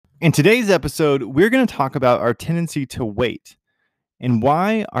In today's episode, we're going to talk about our tendency to wait and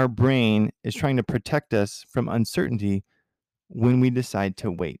why our brain is trying to protect us from uncertainty when we decide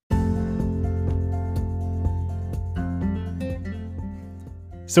to wait.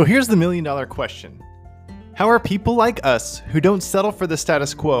 So here's the million-dollar question. How are people like us who don't settle for the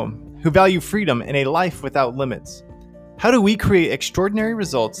status quo, who value freedom and a life without limits? How do we create extraordinary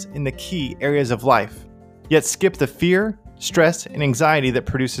results in the key areas of life, yet skip the fear, stress, and anxiety that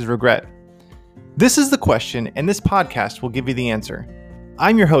produces regret? This is the question, and this podcast will give you the answer.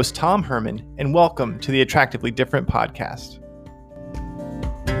 I'm your host, Tom Herman, and welcome to the Attractively Different podcast.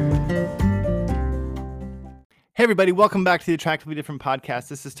 Hey everybody, welcome back to the Attractively Different podcast.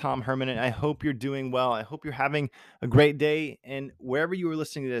 This is Tom Herman, and I hope you're doing well. I hope you're having a great day, and wherever you are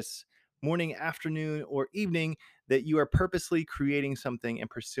listening to this, morning, afternoon, or evening, that you are purposely creating something and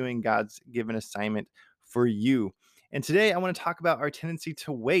pursuing God's given assignment for you. And today I want to talk about our tendency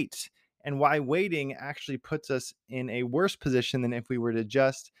to wait and why waiting actually puts us in a worse position than if we were to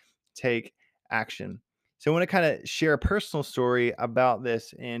just take action. So I want to kind of share a personal story about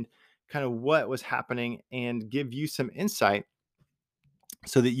this and kind of what was happening and give you some insight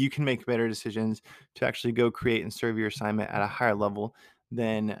so that you can make better decisions to actually go create and serve your assignment at a higher level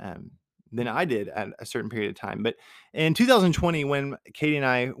than I did at a certain period of time. But in 2020, when Katie and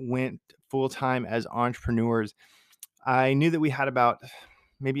I went full time as entrepreneurs, I knew that we had about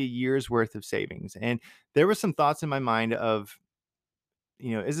maybe a year's worth of savings. And there were some thoughts in my mind of,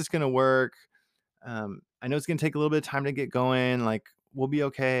 is this going to work? I know it's going to take a little bit of time to get going. Like, we'll be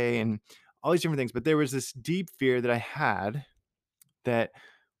okay. And all these different things. But there was this deep fear that I had that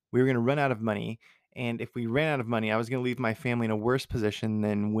we were going to run out of money. And if we ran out of money, I was going to leave my family in a worse position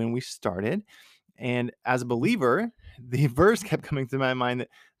than when we started. And as a believer, the verse kept coming to my mind that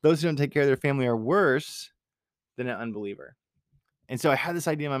those who don't take care of their family are worse than an unbeliever. And so I had this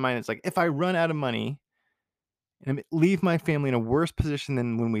idea in my mind. It's like, if I run out of money and leave my family in a worse position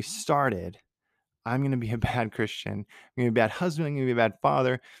than when we started, I'm going to be a bad Christian. I'm going to be a bad husband. I'm going to be a bad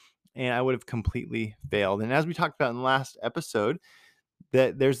father. And I would have completely failed. And as we talked about in the last episode,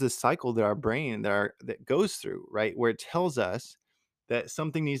 that there's this cycle that our brain that goes through, right? Where it tells us that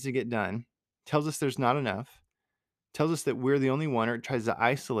something needs to get done, tells us there's not enough, tells us that we're the only one, or it tries to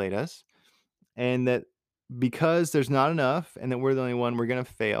isolate us. And that because there's not enough and that we're the only one, we're going to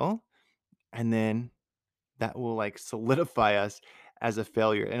fail. And then that will like solidify us as a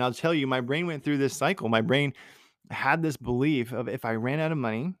failure. And I'll tell you, my brain went through this cycle. My brain had this belief of if I ran out of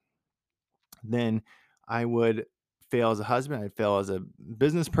money, then I would fail as a husband, I'd fail as a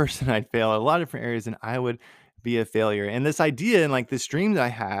business person, I'd fail in a lot of different areas, and I would be a failure. And this idea and like this dream that I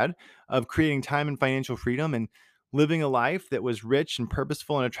had of creating time and financial freedom and living a life that was rich and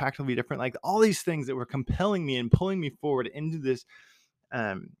purposeful and attractively different, like all these things that were compelling me and pulling me forward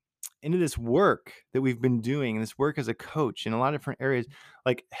um, into this work that we've been doing, and this work as a coach in a lot of different areas,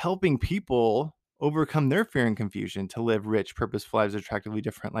 like helping people overcome their fear and confusion to live rich, purposeful lives, attractively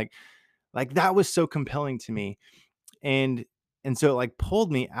different. Like that was so compelling to me. And so it like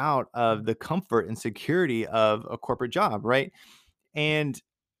pulled me out of the comfort and security of a corporate job, right? And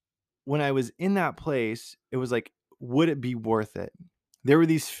when I was in that place, it was like, would it be worth it? There were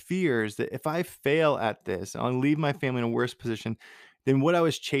these fears that if I fail at this, I'll leave my family in a worse position than what I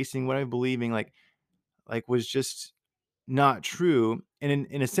was chasing, what I was believing, like was just not true. And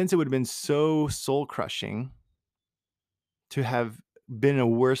in a sense, it would have been so soul crushing to have been in a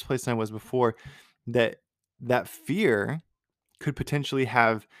worse place than I was before, that fear could potentially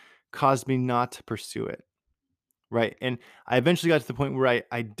have caused me not to pursue it. Right. And I eventually got to the point where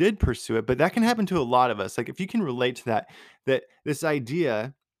I did pursue it, but that can happen to a lot of us. Like if you can relate to that this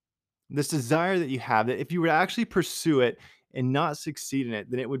idea, this desire that you have, that if you were to actually pursue it and not succeed in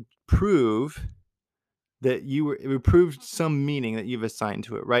it, then it would prove it would prove some meaning that you've assigned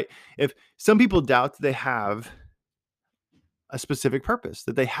to it. Right. If some people doubt that they have a specific purpose,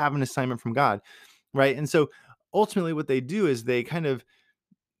 that they have an assignment from God. Right. And so ultimately what they do is they kind of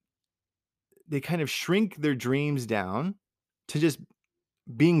shrink their dreams down to just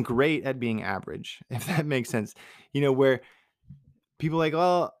being great at being average, if that makes sense. Where people are like,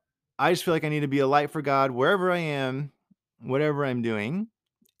 well, I just feel like I need to be a light for God wherever I am, whatever I'm doing.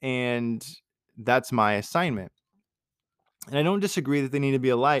 And that's my assignment. And I don't disagree that they need to be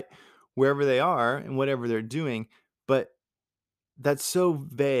a light wherever they are and whatever they're doing. But that's so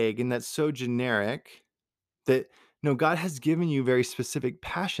vague and that's so generic that no, God has given you very specific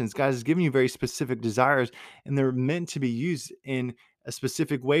passions. God has given you very specific desires, and they're meant to be used in a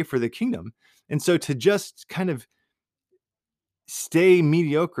specific way for the kingdom. And so to just kind of stay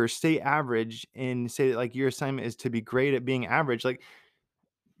mediocre, stay average, and say that like your assignment is to be great at being average, like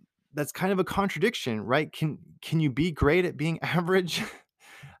that's kind of a contradiction, right? Can you be great at being average?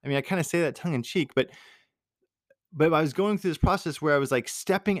 I mean, I kind of say that tongue in cheek, but I was going through this process where I was like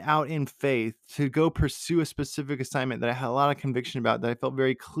stepping out in faith to go pursue a specific assignment that I had a lot of conviction about, that I felt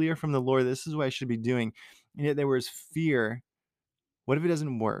very clear from the Lord, this is what I should be doing. And yet there was fear. What if it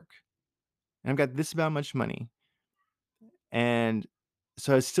doesn't work? And I've got this about much money. And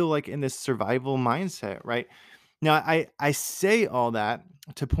so I was still like in this survival mindset, right? Now I say all that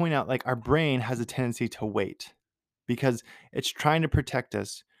to point out like our brain has a tendency to wait because it's trying to protect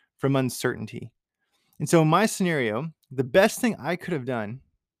us from uncertainty. And so in my scenario, the best thing I could have done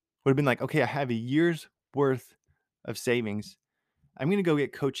would have been like, okay, I have a year's worth of savings. I'm going to go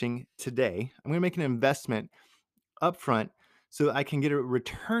get coaching today. I'm going to make an investment upfront so that I can get a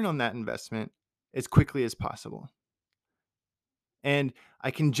return on that investment as quickly as possible. And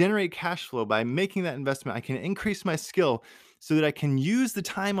I can generate cash flow by making that investment. I can increase my skill so that I can use the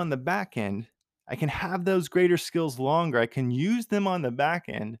time on the back end. I can have those greater skills longer. I can use them on the back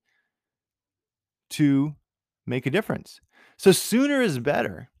end to make a difference. So sooner is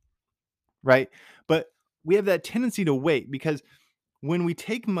better, right? But we have that tendency to wait because when we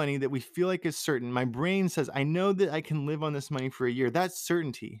take money that we feel like is certain, my brain says, I know that I can live on this money for a year. That's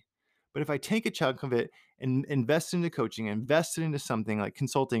certainty. But if I take a chunk of it and invest into coaching, invest it into something like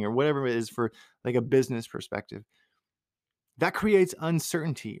consulting or whatever it is for like a business perspective, that creates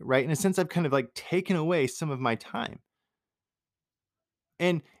uncertainty, right? In a sense, I've kind of like taken away some of my time.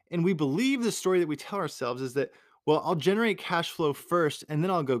 And we believe the story that we tell ourselves is that, well, I'll generate cash flow first and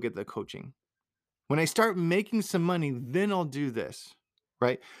then I'll go get the coaching. When I start making some money, then I'll do this,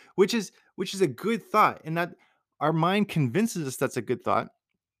 right? Which is a good thought, and that our mind convinces us that's a good thought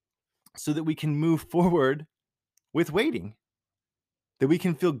so that we can move forward with waiting, that we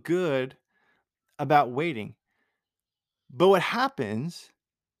can feel good about waiting. But what happens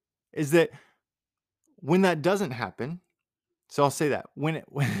is that when that doesn't happen, so I'll say that when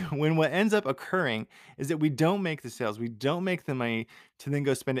what ends up occurring is that we don't make the sales, we don't make the money to then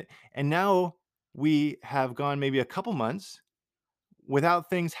go spend it, and now we have gone maybe a couple months without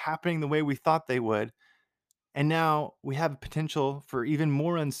things happening the way we thought they would. And now we have potential for even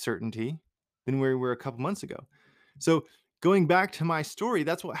more uncertainty than where we were a couple months ago. So going back to my story,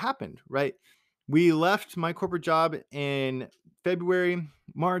 that's what happened, right? We left my corporate job in February,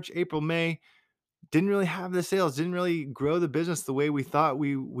 March, April, May. Didn't really have the sales, didn't really grow the business the way we thought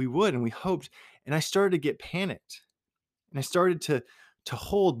we would and we hoped. And I started to get panicked. And I started to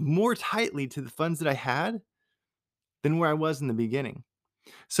hold more tightly to the funds that I had than where I was in the beginning.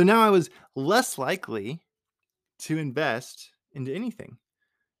 So now I was less likely to invest into anything.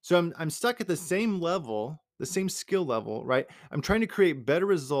 So I'm stuck at the same level, the same skill level, right? I'm trying to create better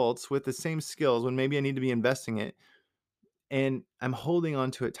results with the same skills when maybe I need to be investing it, and I'm holding on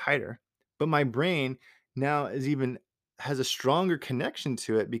to it tighter. But my brain now is even has a stronger connection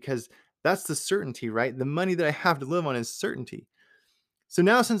to it because that's the certainty, right? The money that I have to live on is certainty. So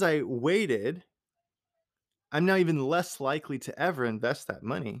now since I waited, I'm now even less likely to ever invest that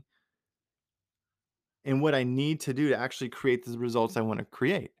money in what I need to do to actually create the results I want to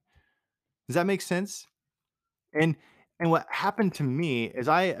create. Does that make sense? And and what happened to me is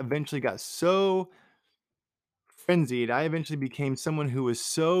I eventually got so frenzied, I eventually became someone who was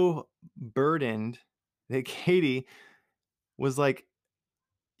so burdened that Katie was like,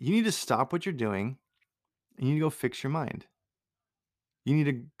 "You need to stop what you're doing, and you need to go fix your mind. You need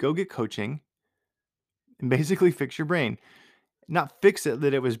to go get coaching and basically fix your brain." Not fix it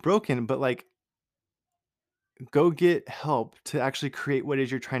that it was broken, but, like, go get help to actually create what it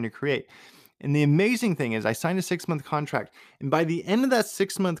is you're trying to create. And the amazing thing is I signed a 6-month contract, and by the end of that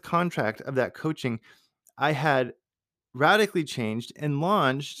 6-month contract of that coaching, I had radically changed and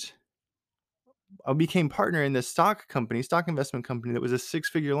launched. I became partner in this stock investment company that was a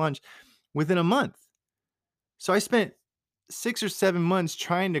six-figure launch within a month. So I spent 6 or 7 months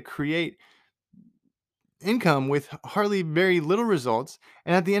trying to create income with hardly very little results.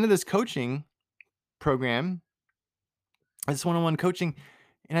 And at the end of this coaching program, this one-on-one coaching,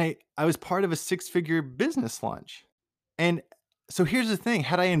 and I was part of a six-figure business launch. And so here's the thing,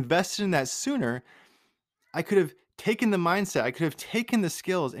 had I invested in that sooner, I could have taken the mindset, I could have taken the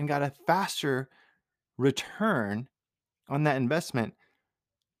skills and got a faster return on that investment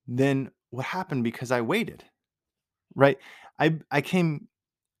than what happened because I waited, right? I came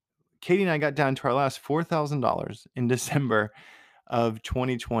Katie and I got down to our last $4,000 in December of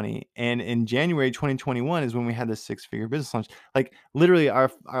 2020, and in January 2021 is when we had this six-figure business launch. Like literally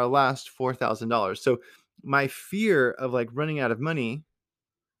our last $4,000. So my fear of like running out of money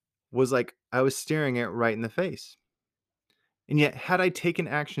was like I was staring it right in the face. And yet, had I taken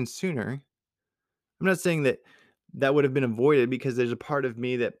action sooner, I'm not saying that that would have been avoided, because there's a part of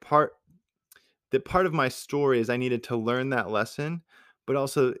me that part of my story is I needed to learn that lesson, but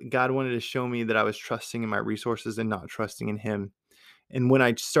also God wanted to show me that I was trusting in my resources and not trusting in Him. And when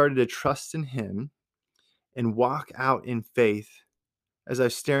I started to trust in Him and walk out in faith, as I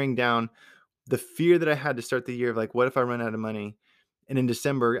was staring down the fear that I had to start the year of like, what if I run out of money? And in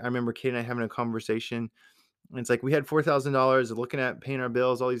December, I remember Kate and I having a conversation, and it's like we had $4,000 looking at paying our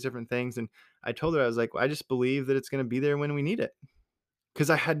bills, all these different things. And I told her, I was like, I just believe that it's going to be there when we need it. Because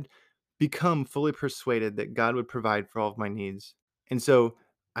I had become fully persuaded that God would provide for all of my needs. And so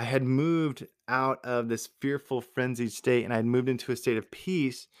I had moved out of this fearful, frenzied state, and I had moved into a state of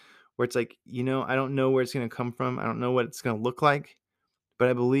peace where it's like, I don't know where it's going to come from. I don't know what it's going to look like, but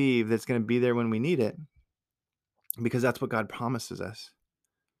I believe that it's going to be there when we need it, because that's what God promises us.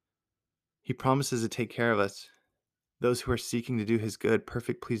 He promises to take care of us, those who are seeking to do His good,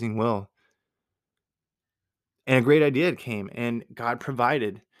 perfect, pleasing will. And a great idea came, and God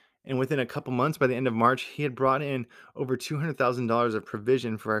provided. And within a couple months, by the end of March, He had brought in over $200,000 of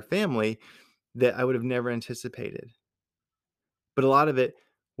provision for our family that I would have never anticipated. But a lot of it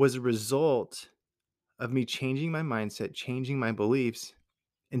was a result of me changing my mindset, changing my beliefs.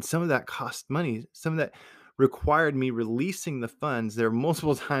 And some of that cost money. Some of that required me releasing the funds. There are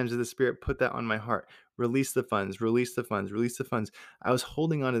multiple times that the Spirit put that on my heart. Release the funds, release the funds, release the funds. I was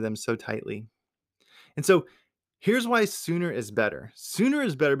holding on to them so tightly. And so here's why sooner is better. Sooner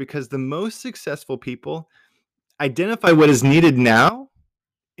is better because the most successful people identify what is needed now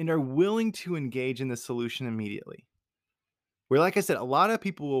and are willing to engage in the solution immediately. Where, like I said, a lot of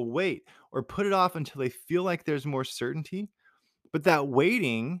people will wait or put it off until they feel like there's more certainty. But that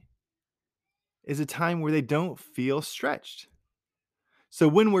waiting is a time where they don't feel stretched. So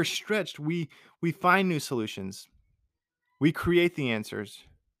when we're stretched, we find new solutions. We create the answers,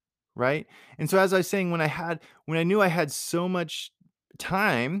 right? And so as I was saying, when I knew I had so much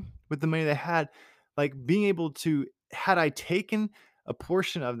time with the money that I had, like being able to, had I taken a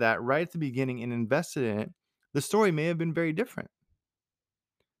portion of that right at the beginning and invested in it, the story may have been very different.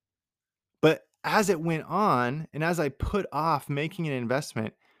 But as it went on, and as I put off making an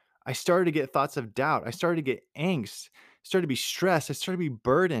investment, I started to get thoughts of doubt. I started to get angst, started to be stressed. I started to be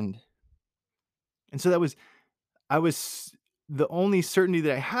burdened. And so I was, the only certainty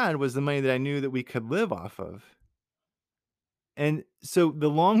that I had was the money that I knew that we could live off of. And so the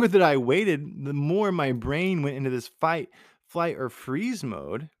longer that I waited, the more my brain went into this fight, flight, or freeze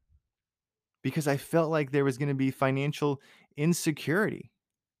mode, because I felt like there was going to be financial insecurity.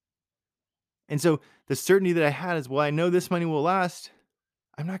 And so the certainty that I had is, well, I know this money will last.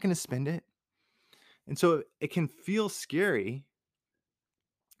 I'm not going to spend it. And so it can feel scary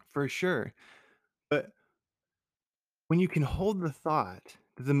for sure. But when you can hold the thought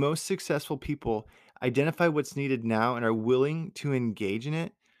that the most successful people identify what's needed now and are willing to engage in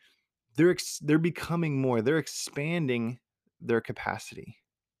it, they're becoming more, they're expanding their capacity.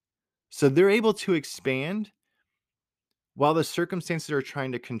 So they're able to expand while the circumstances are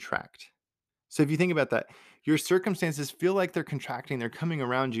trying to contract. So if you think about that, your circumstances feel like they're contracting, they're coming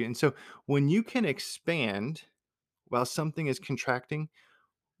around you. And so when you can expand while something is contracting,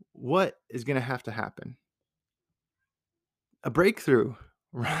 what is going to have to happen? A breakthrough,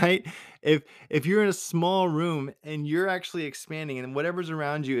 right? If you're in a small room and you're actually expanding and whatever's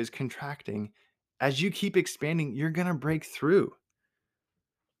around you is contracting, as you keep expanding, you're going to break through.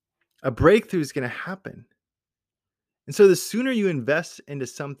 A breakthrough is going to happen. And so the sooner you invest into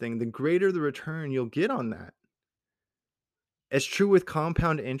something, the greater the return you'll get on that. It's true with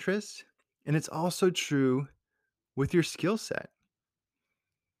compound interest, and it's also true with your skill set.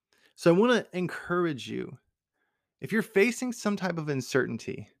 So I want to encourage you, if you're facing some type of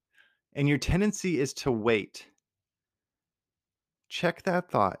uncertainty and your tendency is to wait, check that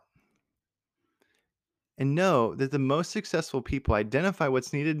thought and know that the most successful people identify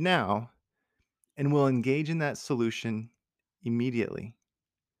what's needed now and will engage in that solution immediately.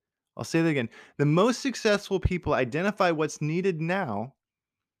 I'll say that again. The most successful people identify what's needed now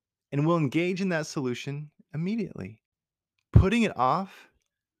and will engage in that solution immediately. Putting it off,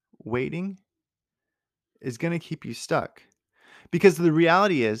 waiting, is going to keep you stuck. Because the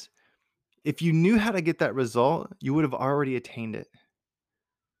reality is, if you knew how to get that result, you would have already attained it.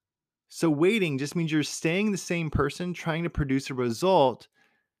 So waiting just means you're staying the same person trying to produce a result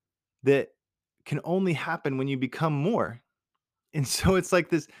that can only happen when you become more. And so it's like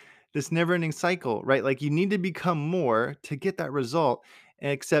this never-ending cycle, right? Like you need to become more to get that result,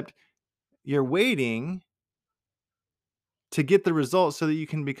 except you're waiting to get the result so that you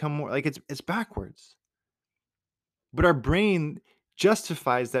can become more. Like it's backwards. But our brain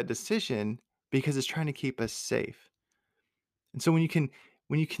justifies that decision because it's trying to keep us safe. And so when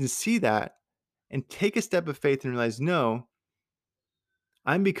you can see that and take a step of faith and realize, no,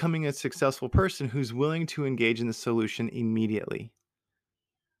 I'm becoming a successful person who's willing to engage in the solution immediately.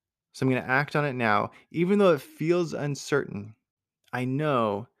 So I'm going to act on it now. Even though it feels uncertain, I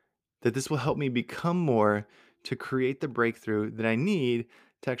know that this will help me become more to create the breakthrough that I need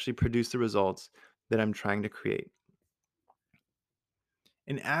to actually produce the results that I'm trying to create.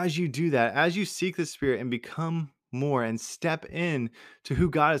 And as you do that, as you seek the Spirit and become more and step in to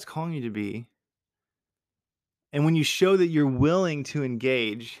who God is calling you to be, and when you show that you're willing to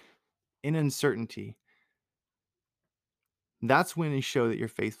engage in uncertainty, that's when you show that you're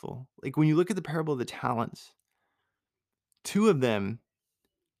faithful. Like when you look at the parable of the talents, 2 of them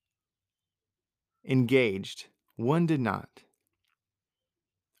engaged, 1 did not,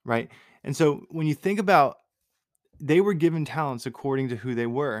 right? And so when you think about, they were given talents according to who they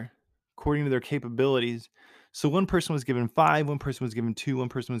were, according to their capabilities. So one person was given 5, one person was given 2, one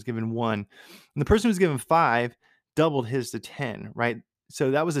person was given 1. And the person who was given 5 doubled his to 10, right?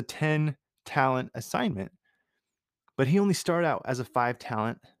 So that was a 10 talent assignment. But he only started out as a 5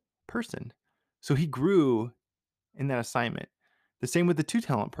 talent person. So he grew in that assignment. The same with the 2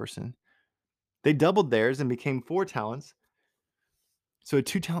 talent person. They doubled theirs and became 4 talents. So a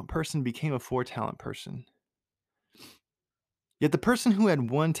 2 talent person became a 4 talent person. Yet the person who had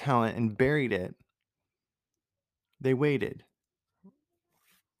 1 talent and buried it, they waited,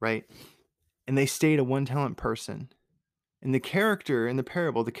 right? And they stayed a 1 talent person. And the character in the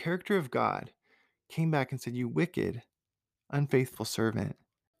parable, the character of God, came back and said, "You wicked, unfaithful servant."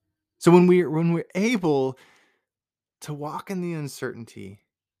 So when we're able to walk in the uncertainty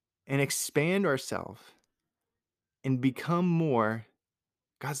and expand ourselves and become more,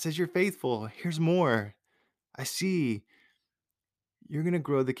 God says, "You're faithful. Here's more. I see you're going to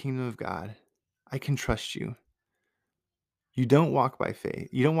grow the kingdom of God. I can trust you. You don't walk by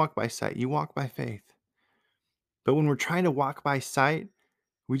faith. You don't walk by sight. You walk by faith." But when we're trying to walk by sight,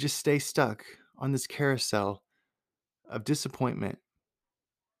 we just stay stuck on this carousel of disappointment,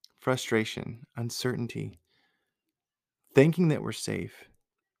 frustration, uncertainty, thinking that we're safe,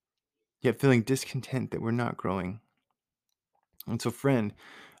 yet feeling discontent that we're not growing. And so, friend,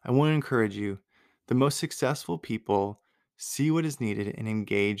 I want to encourage you. The most successful people see what is needed and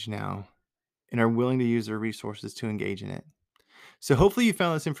engage now and are willing to use their resources to engage in it. So hopefully you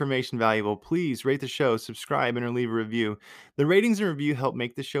found this information valuable. Please rate the show, subscribe, and or leave a review. The ratings and review help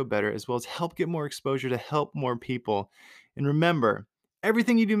make the show better, as well as help get more exposure to help more people. And remember,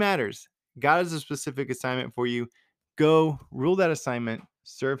 everything you do matters. God has a specific assignment for you. Go, rule that assignment,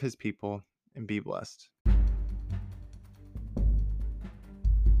 serve his people, and be blessed.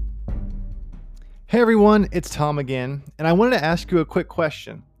 Hey everyone, it's Tom again, and I wanted to ask you a quick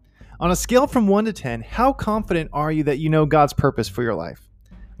question. On a scale from 1 to 10, how confident are you that you know God's purpose for your life?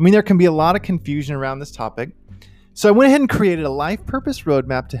 I mean, there can be a lot of confusion around this topic. So I went ahead and created a life purpose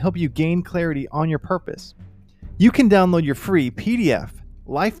roadmap to help you gain clarity on your purpose. You can download your free PDF,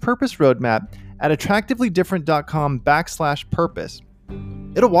 Life Purpose Roadmap, at attractivelydifferent.com/purpose.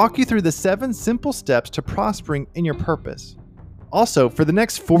 It'll walk you through the 7 simple steps to prospering in your purpose. Also, for the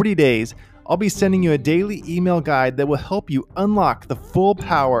next 40 days, I'll be sending you a daily email guide that will help you unlock the full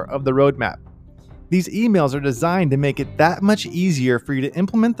power of the roadmap. These emails are designed to make it that much easier for you to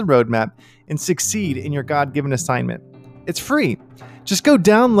implement the roadmap and succeed in your God-given assignment. It's free. Just go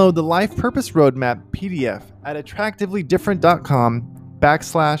download the Life Purpose Roadmap PDF at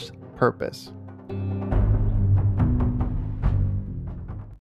attractivelydifferent.com/purpose.